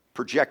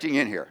projecting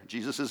in here.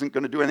 Jesus isn't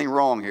going to do anything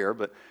wrong here,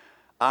 but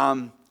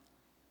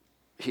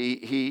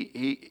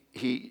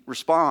he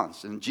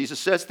responds. And Jesus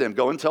says to him,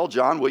 go and tell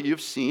John what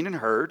you've seen and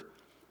heard.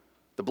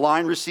 The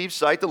blind receive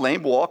sight, the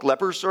lame walk,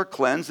 lepers are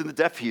cleansed, and the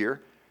deaf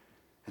hear,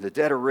 and the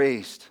dead are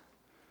raised.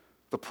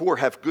 The poor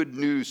have good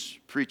news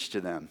preached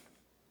to them.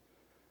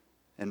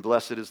 And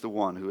blessed is the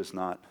one who is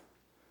not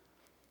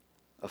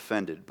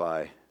offended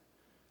by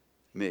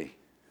me.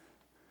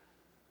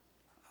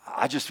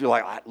 I just feel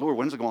like, Lord,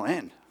 when's it going to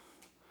end?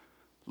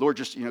 Lord,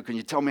 just, can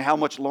you tell me how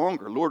much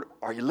longer? Lord,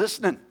 are you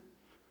listening?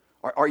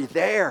 Are you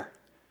there?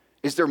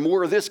 Is there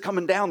more of this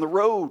coming down the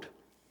road?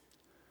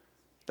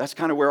 That's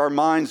kind of where our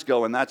minds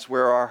go, and that's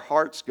where our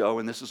hearts go,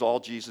 and this is all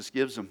Jesus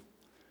gives them.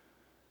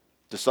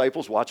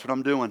 Disciples, watch what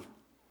I'm doing.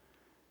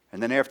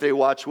 And then after they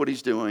watch what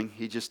he's doing,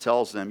 he just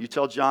tells them, you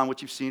tell John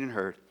what you've seen and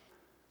heard.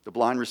 The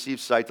blind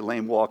receive sight, the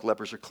lame walk,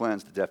 lepers are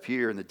cleansed, the deaf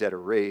hear, and the dead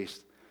are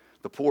raised.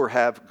 The poor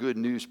have good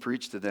news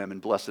preached to them, and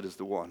blessed is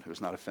the one who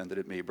is not offended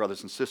at me.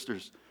 Brothers and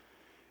sisters,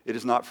 it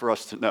is not for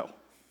us to know.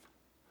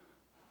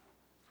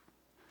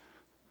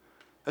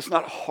 That's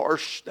not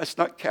harsh. That's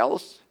not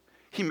callous.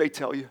 He may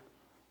tell you.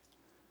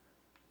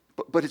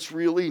 But it's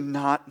really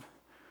not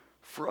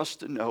for us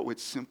to know.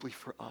 It's simply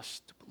for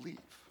us to believe.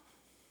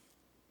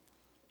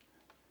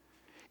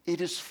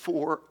 It is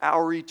for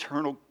our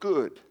eternal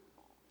good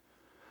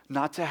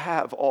not to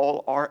have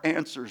all our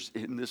answers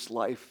in this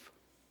life,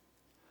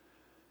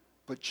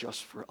 but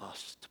just for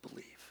us to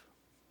believe.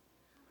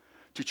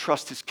 To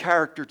trust his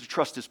character, to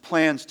trust his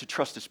plans, to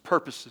trust his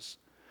purposes.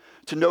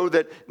 To know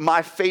that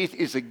my faith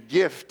is a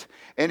gift,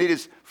 and it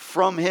is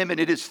from him, and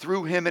it is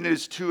through him, and it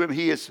is to him.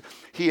 He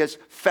has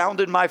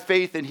founded my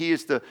faith, and he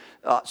is the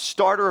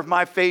starter of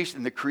my faith,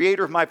 and the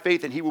creator of my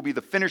faith, and he will be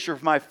the finisher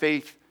of my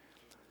faith.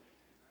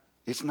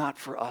 It's not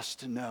for us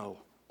to know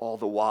all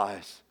the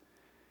whys.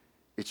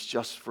 It's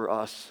just for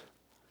us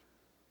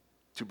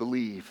to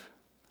believe.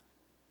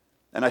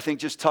 And I think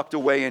just tucked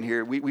away in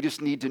here, we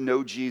just need to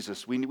know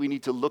Jesus. We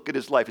need to look at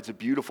his life. It's a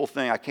beautiful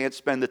thing. I can't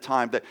spend the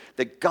time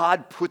that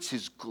God puts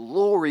his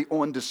glory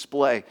on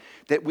display,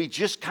 that we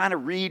just kind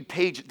of read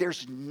pages.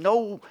 There's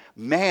no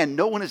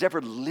one has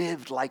ever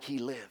lived like he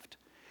lived.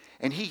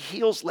 And he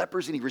heals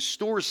lepers, and he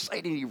restores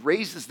sight, and he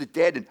raises the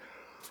dead, and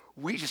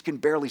we just can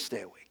barely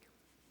stay awake.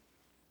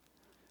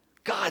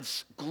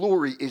 God's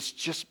glory is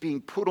just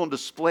being put on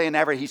display in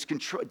every. He's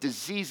controlling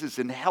diseases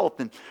and health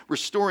and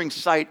restoring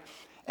sight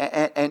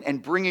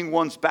and bringing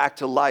ones back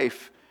to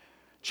life.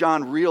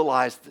 John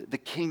realized the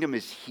kingdom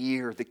is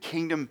here. The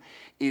kingdom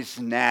is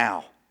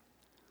now.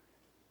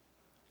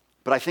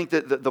 But I think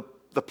that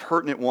the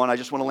pertinent one I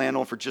just want to land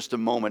on for just a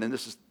moment, and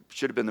this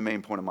should have been the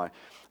main point of my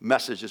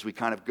message as we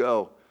kind of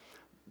go.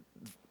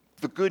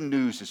 The good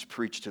news is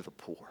preached to the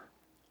poor.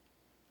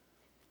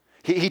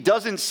 He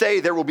doesn't say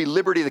there will be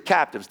liberty to the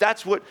captives.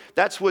 That's what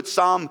Isaiah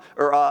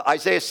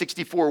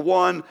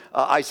 64:1,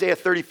 Isaiah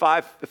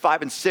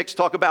 35:5-6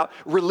 talk about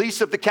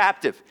release of the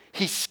captive.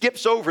 He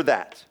skips over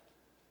that.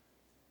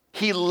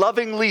 He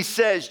lovingly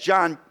says,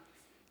 John,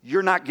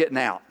 you're not getting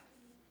out.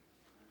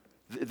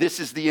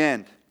 This is the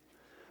end.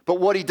 But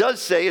what he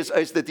does say is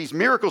that these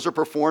miracles are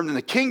performed and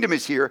the kingdom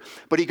is here.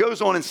 But he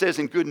goes on and says,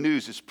 and good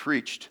news is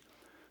preached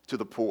to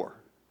the poor.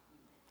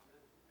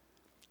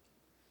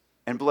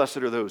 And blessed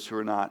are those who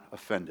are not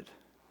offended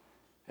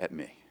at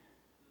me.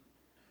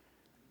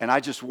 And I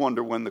just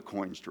wonder when the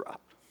coins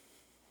dropped.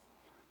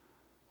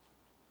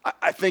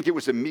 I think it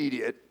was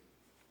immediate.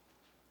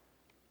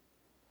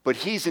 But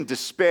he's in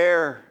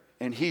despair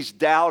and he's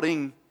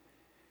doubting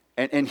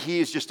and he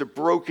is just a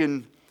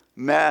broken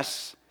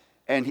mess.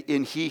 And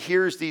he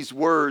hears these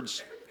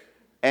words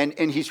and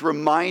he's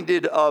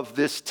reminded of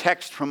this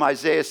text from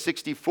Isaiah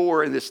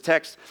 64 and this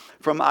text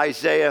from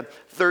Isaiah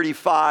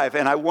 35.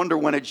 And I wonder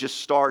when it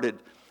just started.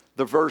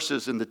 The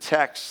verses and the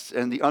texts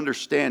and the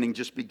understanding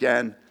just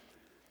began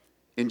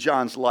in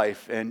John's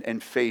life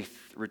and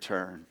faith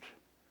returned.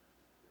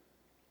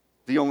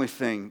 The only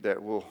thing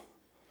that will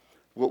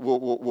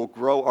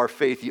grow our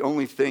faith, the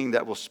only thing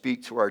that will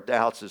speak to our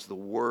doubts is the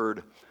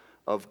Word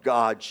of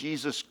God.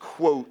 Jesus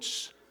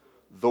quotes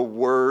the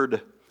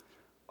Word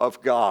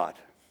of God.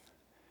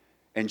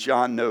 And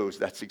John knows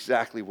that's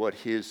exactly what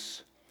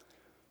his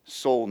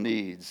soul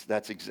needs.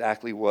 That's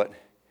exactly what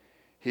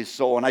his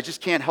soul. And I just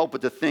can't help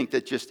but to think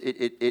that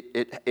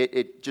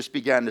it just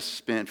began to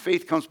spin.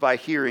 Faith comes by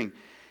hearing,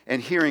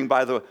 and hearing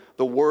by the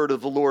word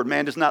of the Lord.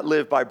 Man does not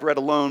live by bread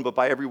alone, but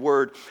by every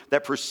word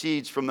that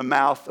proceeds from the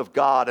mouth of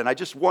God. And I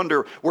just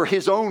wonder were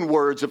his own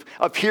words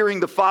of hearing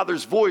the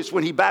Father's voice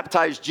when he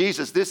baptized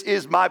Jesus. This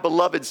is my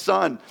beloved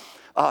Son,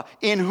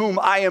 in whom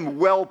I am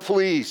well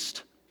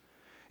pleased.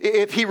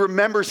 If he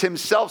remembers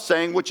himself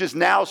saying, which is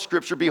now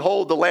Scripture,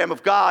 behold, the Lamb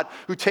of God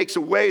who takes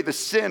away the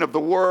sin of the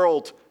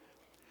world.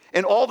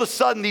 And all of a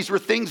sudden, these were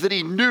things that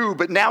he knew,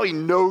 but now he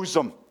knows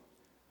them.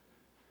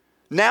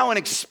 Now an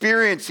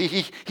experience,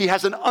 he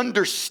has an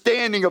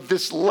understanding of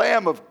this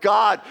Lamb of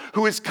God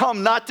who has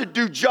come not to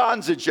do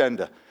John's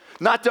agenda,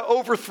 not to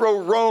overthrow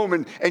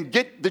Rome and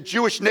get the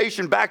Jewish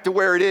nation back to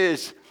where it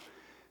is,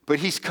 but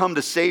he's come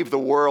to save the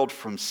world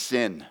from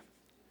sin.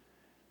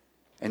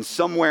 And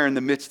somewhere in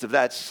the midst of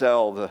that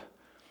cell,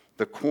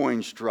 the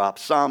coins drop.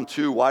 Psalm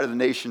 2, why do the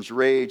nations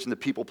rage and the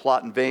people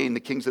plot in vain? The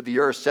kings of the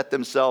earth set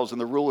themselves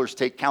and the rulers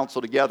take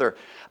counsel together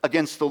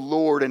against the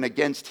Lord and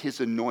against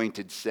his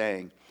anointed,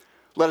 saying,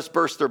 let us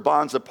burst their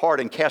bonds apart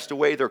and cast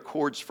away their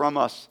cords from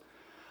us.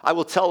 I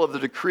will tell of the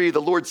decree. The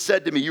Lord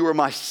said to me, you are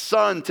my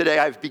son. Today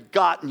I have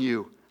begotten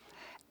you.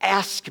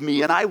 Ask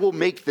me, and I will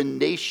make the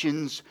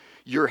nations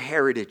your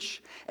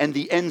heritage and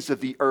the ends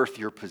of the earth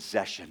your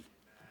possession.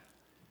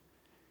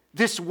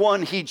 This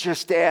one he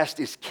just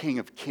asked is King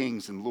of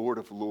kings and Lord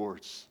of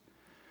lords.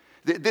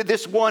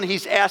 This one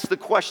he's asked the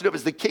question of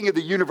is the king of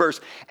the universe.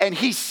 And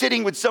he's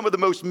sitting with some of the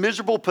most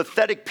miserable,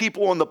 pathetic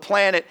people on the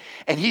planet.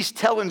 And he's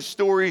telling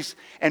stories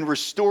and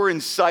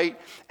restoring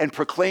sight and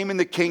proclaiming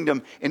the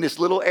kingdom in this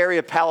little area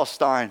of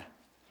Palestine.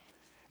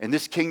 And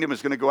this kingdom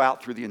is going to go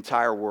out through the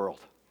entire world.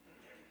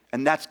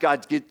 And that's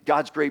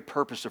God's great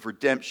purpose of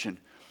redemption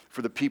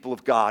for the people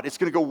of God. It's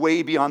going to go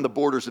way beyond the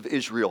borders of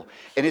Israel.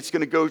 And it's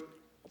going to go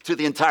to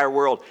the entire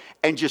world,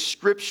 and just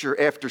scripture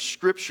after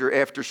scripture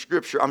after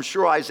scripture. I'm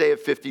sure Isaiah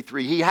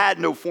 53, he had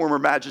no form or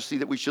majesty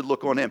that we should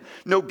look on him,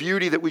 no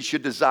beauty that we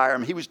should desire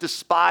him. He was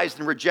despised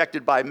and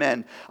rejected by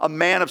men, a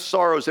man of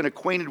sorrows and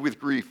acquainted with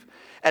grief.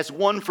 As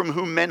one from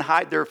whom men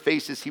hide their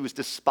faces, he was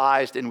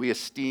despised and we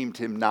esteemed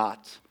him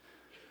not.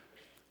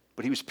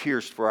 But he was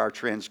pierced for our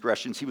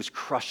transgressions. He was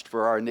crushed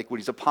for our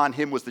iniquities. Upon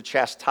him was the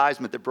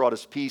chastisement that brought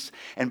us peace,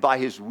 and by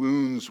his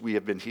wounds we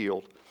have been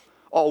healed.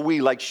 All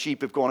we like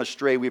sheep have gone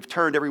astray. We have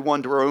turned every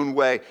one to our own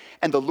way,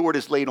 and the Lord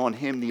has laid on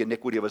him the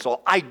iniquity of us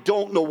all. I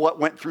don't know what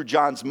went through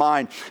John's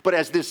mind, but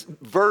as this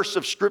verse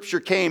of scripture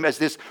came, as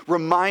this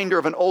reminder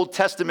of an Old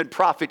Testament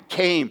prophet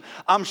came,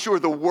 I'm sure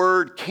the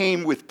word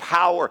came with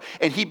power,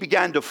 and he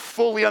began to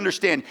fully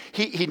understand.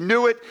 He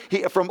knew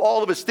it. From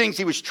all of his things,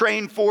 he was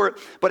trained for it,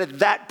 but at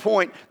that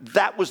point,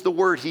 that was the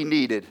word he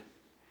needed.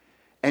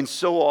 And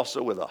so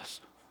also with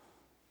us.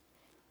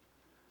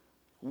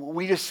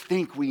 We just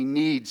think we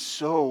need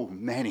so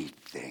many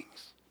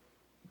things.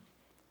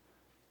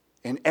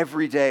 And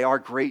every day our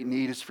great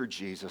need is for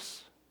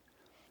Jesus.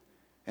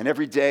 And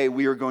every day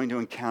we are going to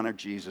encounter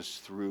Jesus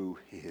through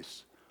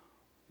his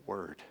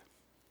word.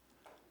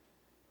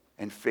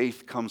 And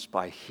faith comes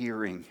by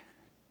hearing,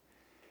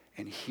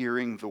 and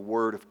hearing the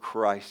word of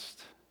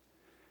Christ.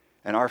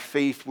 And our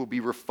faith will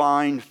be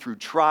refined through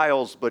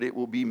trials, but it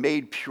will be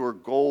made pure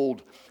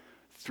gold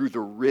through the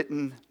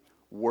written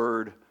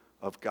word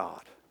of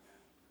God.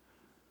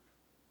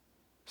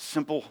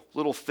 Simple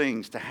little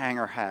things to hang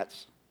our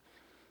hats.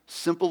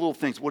 Simple little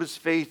things. What is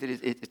faith?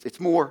 It's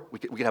more. We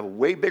could have a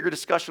way bigger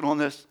discussion on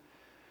this.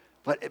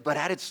 But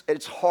at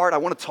its heart, I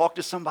want to talk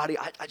to somebody.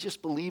 I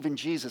just believe in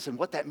Jesus. And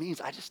what that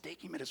means, I just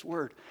take him at his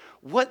word.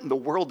 What in the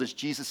world does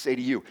Jesus say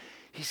to you?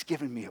 He's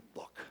given me a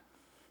book.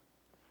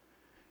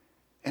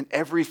 And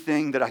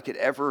everything that I could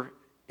ever,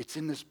 it's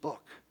in this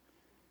book.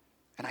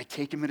 And I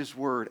take him at his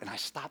word, and I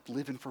stop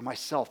living for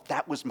myself.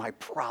 That was my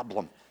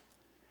problem.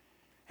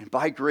 And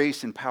by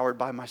grace, empowered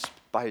by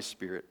his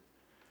Spirit,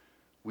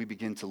 we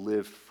begin to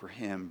live for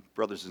him.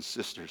 Brothers and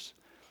sisters,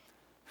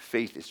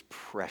 faith is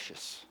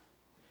precious.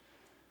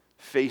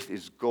 Faith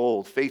is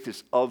gold. Faith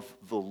is of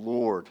the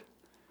Lord.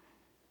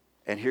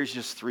 And here's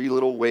just 3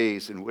 little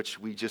ways in which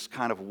we just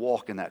kind of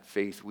walk in that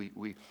faith. We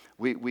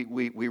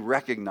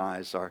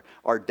recognize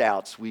our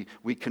doubts.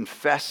 We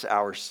confess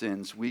our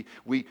sins. We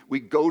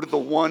go to the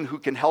one who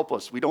can help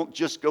us. We don't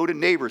just go to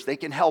neighbors. They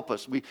can help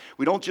us. We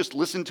don't just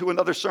listen to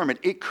another sermon.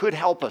 It could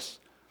help us.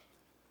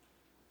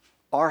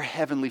 Our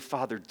Heavenly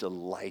Father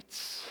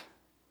delights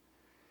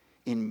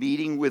in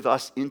meeting with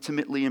us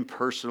intimately and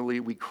personally.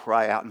 We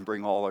cry out and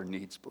bring all our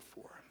needs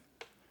before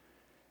him.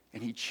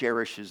 And he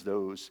cherishes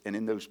those, and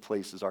in those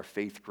places our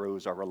faith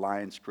grows, our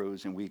reliance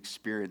grows, and we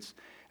experience,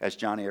 as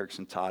John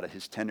Erickson taught it,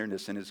 his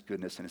tenderness and his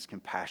goodness and his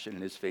compassion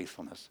and his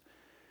faithfulness.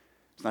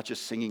 It's not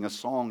just singing a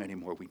song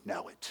anymore. We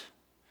know it.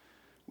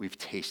 We've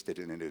tasted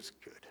it, and it is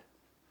good. I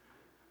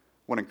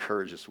want to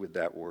encourage us with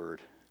that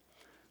word.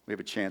 We have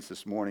a chance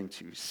this morning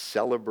to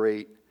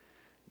celebrate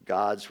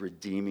God's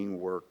redeeming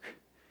work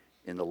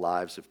in the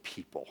lives of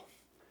people.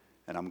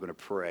 And I'm going to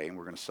pray, and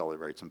we're going to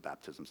celebrate some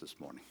baptisms this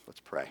morning. Let's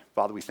pray.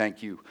 Father, we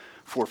thank you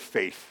for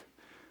faith.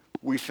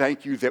 We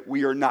thank you that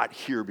we are not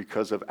here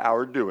because of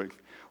our doing.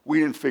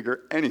 We didn't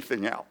figure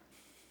anything out.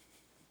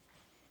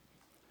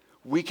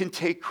 We can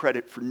take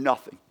credit for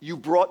nothing. You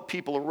brought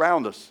people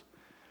around us.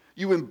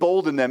 You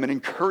emboldened them and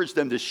encouraged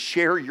them to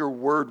share your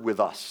word with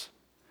us.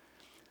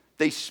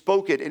 They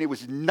spoke it, and it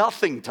was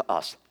nothing to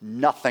us.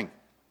 Nothing.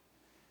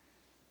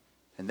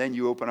 And then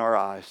you open our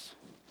eyes.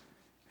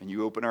 And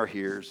you open our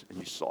ears, and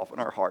you soften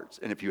our hearts.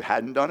 And if you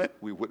hadn't done it,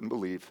 we wouldn't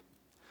believe.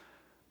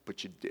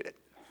 But you did it.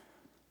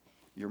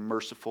 You're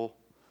merciful,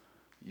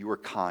 you are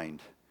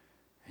kind,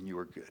 and you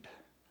are good.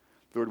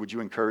 Lord, would you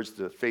encourage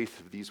the faith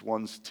of these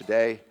ones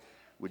today?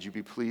 would you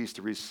be pleased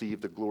to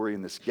receive the glory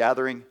in this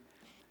gathering?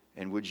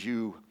 And would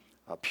you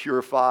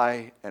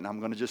purify, and I'm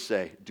going to just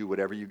say, do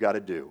whatever you got to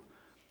do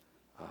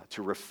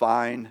to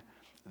refine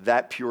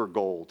that pure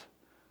gold.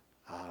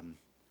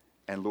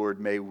 And Lord,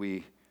 may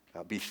we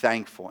be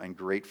thankful and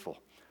grateful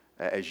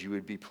as you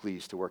would be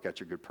pleased to work out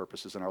your good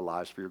purposes in our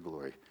lives for your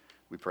glory.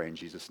 We pray in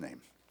Jesus'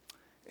 name.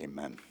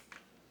 Amen.